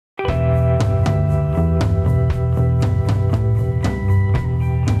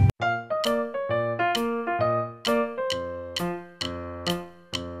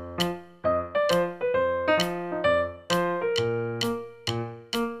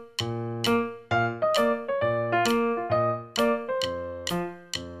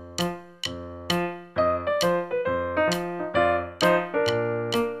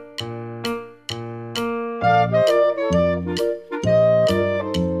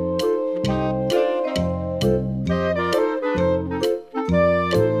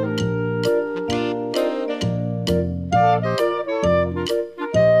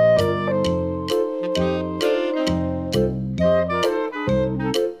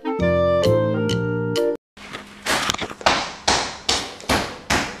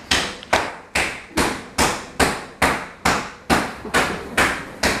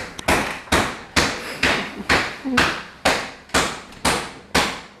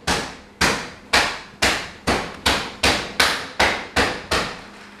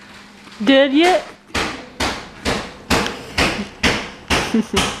Dead yet?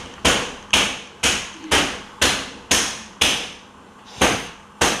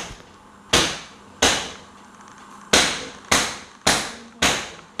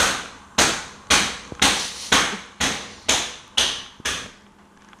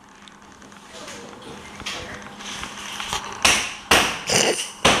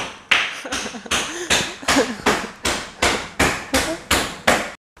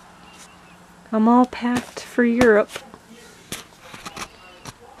 I'm all packed for Europe.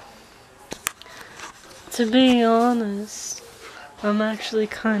 To be honest, I'm actually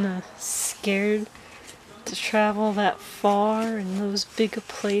kind of scared to travel that far in those big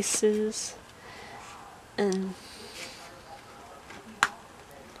places. And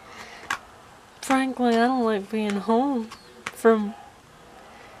frankly, I don't like being home for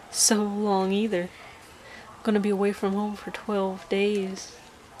so long either. I'm gonna be away from home for 12 days.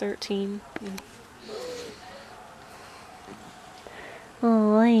 13.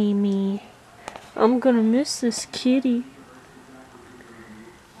 Oh, Amy. I'm gonna miss this kitty.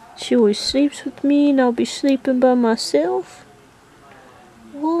 She always sleeps with me and I'll be sleeping by myself.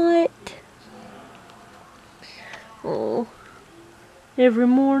 What? Oh. Every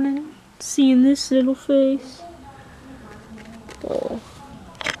morning, seeing this little face. Oh.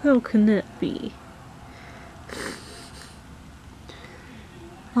 How can that be?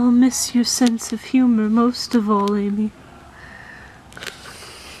 I'll miss your sense of humor most of all, Amy.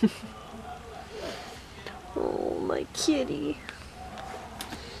 Oh, my kitty.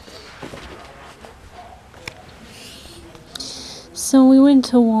 So we went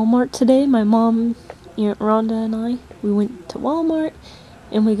to Walmart today. My mom, Aunt Rhonda, and I. We went to Walmart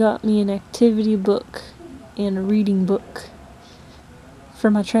and we got me an activity book and a reading book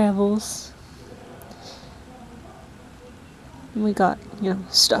for my travels. And we got,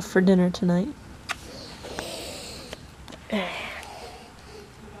 stuff for dinner tonight.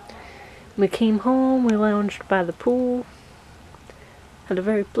 We came home, we lounged by the pool. Had a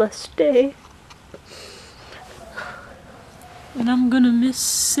very blessed day. And I'm gonna miss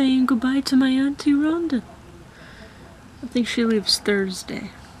saying goodbye to my Auntie Rhonda. I think she leaves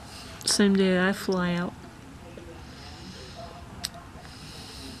Thursday. Same day I fly out.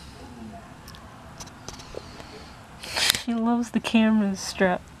 She loves the camera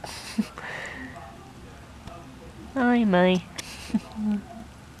strap. Hi, May. This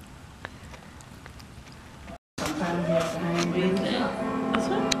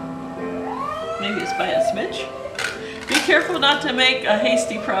one? Maybe it's by a smidge. Be careful not to make a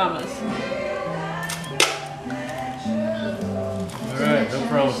hasty promise. Alright, no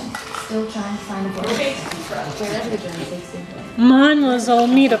problem. Still trying to find a Hasty promise. Wherever the journey takes you. Mine was I'll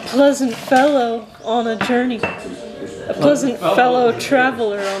meet a pleasant fellow on a journey. A pleasant fellow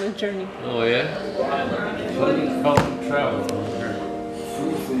traveler on a journey. Oh yeah? Fellow travel.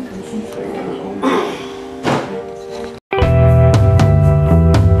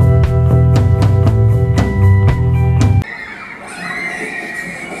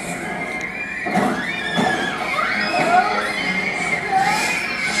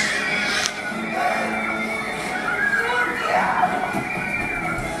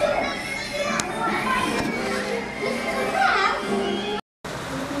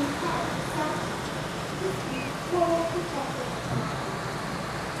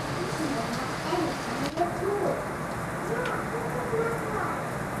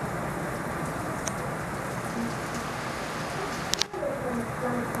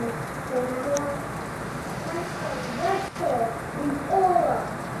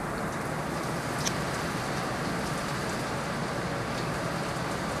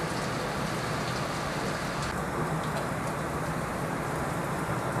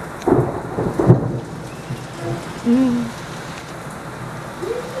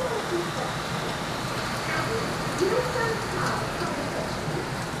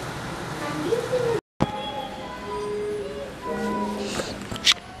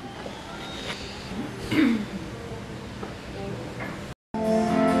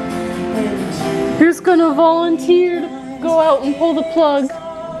 Who's gonna volunteer to go out and pull the plug?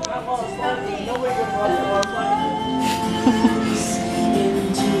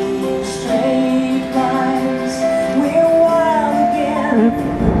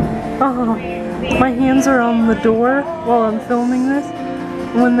 Oh, my hands are on the door while I'm filming this.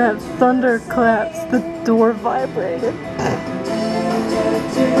 When that thunder claps, the door vibrated.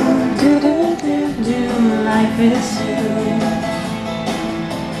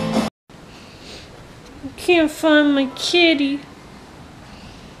 I can't find my kitty.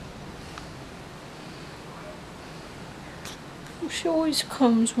 She always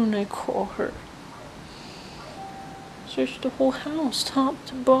comes when I call her. Search the whole house, top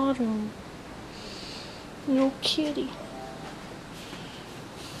to bottom. No kitty.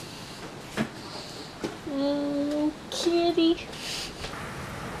 No kitty.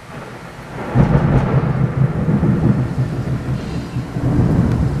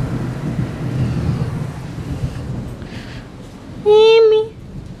 Amy.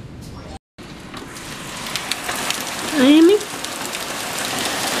 Amy.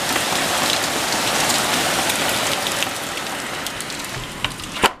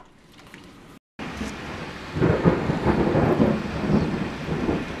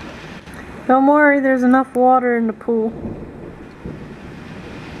 Don't worry, there's enough water in the pool.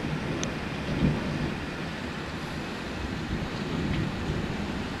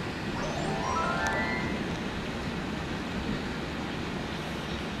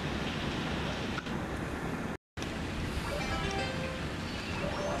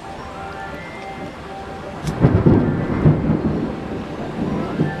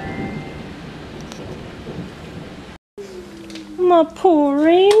 My poor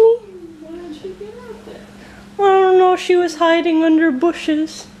Amy. Why did she get out there? I don't know, she was hiding under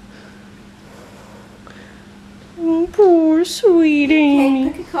bushes. Oh, poor sweet Amy.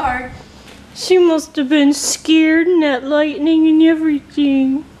 Okay, pick a card. She must have been scared and that lightning and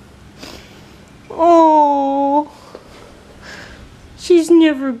everything. Oh, she's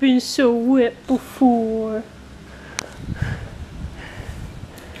never been so wet before.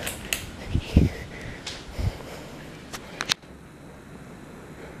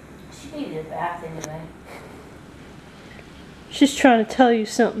 She needed a bath anyway. She's trying to tell you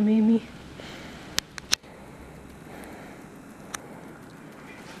something, Amy.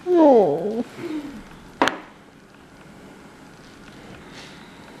 Oh.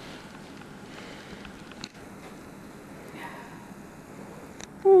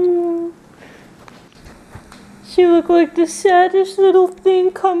 Oh. She looked like the saddest little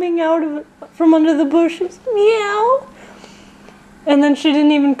thing coming out of from under the bushes. Meow. And then she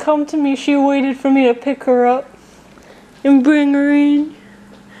didn't even come to me. She waited for me to pick her up and bring her in.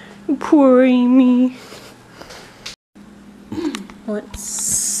 Poor Amy. Let's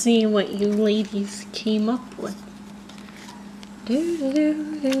see what you ladies came up with.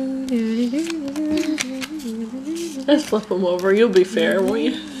 Let's flip them over. You'll be fair, won't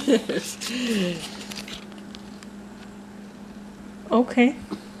you? Okay.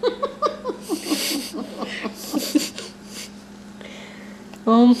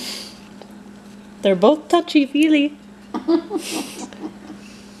 They're both touchy-feely.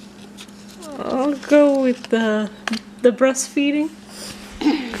 I'll go with the breastfeeding.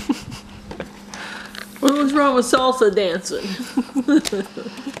 What was wrong with salsa dancing?